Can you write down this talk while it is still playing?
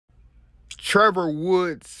Trevor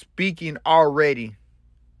Woods speaking already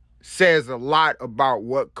says a lot about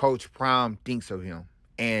what Coach Prime thinks of him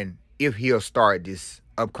and if he'll start this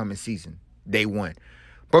upcoming season, day one.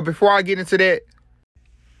 But before I get into that,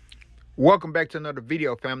 welcome back to another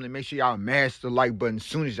video, family. Make sure y'all mash the like button as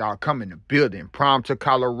soon as y'all come in the building. Prime to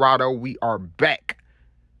Colorado, we are back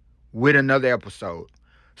with another episode.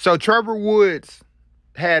 So Trevor Woods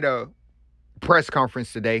had a press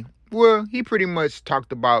conference today. Well, he pretty much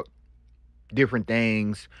talked about different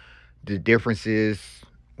things, the differences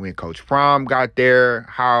when Coach Prime got there,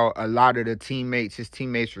 how a lot of his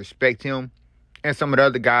teammates respect him, and some of the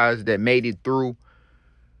other guys that made it through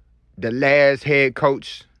the last head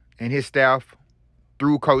coach and his staff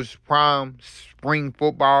through Coach Prime spring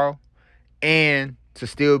football, and to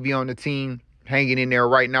still be on the team, hanging in there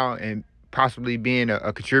right now and possibly being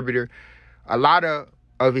a contributor. A lot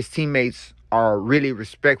of his teammates are really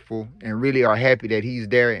respectful and really are happy that he's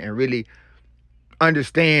there and really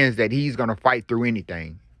understands that he's going to fight through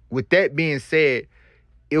anything. With that being said,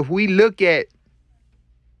 if we look at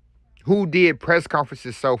who did press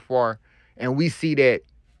conferences so far, and we see that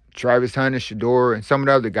Travis Hunter, Shador, and some of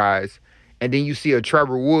the other guys, and then you see a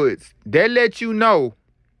Trevor Woods, that lets you know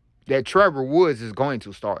that Trevor Woods is going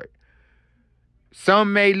to start.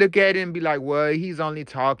 Some may look at it and be like, well, he's only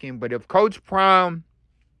talking. But if Coach Prime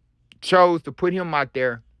chose to put him out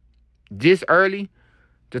there this early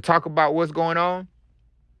to talk about what's going on,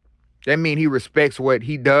 that means he respects what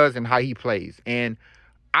he does and how he plays. And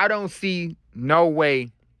I don't see no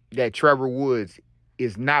way that Trevor Woods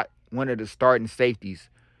is not one of the starting safeties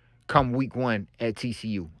come week one at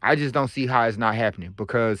TCU. I just don't see how it's not happening,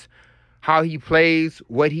 because how he plays,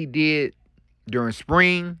 what he did during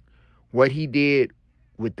spring, what he did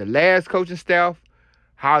with the last coaching staff,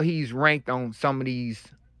 how he's ranked on some of these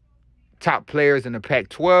top players in the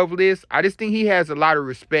Pac-12 list. I just think he has a lot of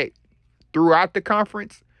respect throughout the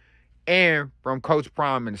conference and from Coach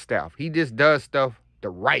Prime and the staff. He just does stuff the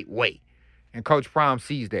right way, and Coach Prime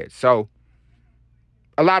sees that. So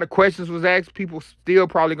a lot of questions was asked. People still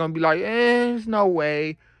probably going to be like, there's no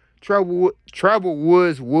way Trevor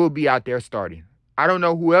Woods will be out there starting. I don't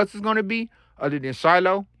know who else is going to be other than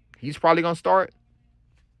Shiloh. He's probably going to start.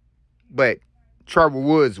 But Trevor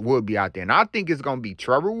Woods will be out there. And I think it's going to be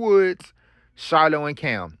Trevor Woods, Shiloh, and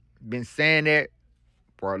Cam. Been saying that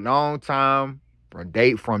for a long time.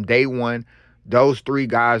 From day one, those three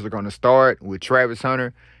guys are going to start with Travis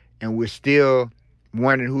Hunter, and we're still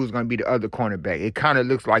wondering who's going to be the other cornerback. It kind of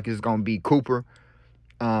looks like it's going to be Cooper.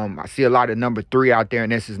 I see a lot of number 3 out there,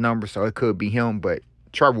 and that's his number, so it could be him. But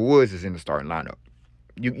Trevor Woods is in the starting lineup.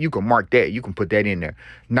 You can mark that. You can put that in there.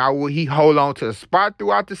 Now, will he hold on to the spot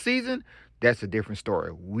throughout the season? That's a different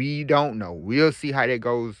story. We don't know. We'll see how that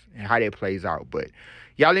goes and how that plays out. But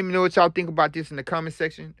y'all let me know what y'all think about this in the comment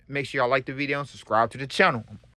section. Make sure y'all like the video and subscribe to the channel.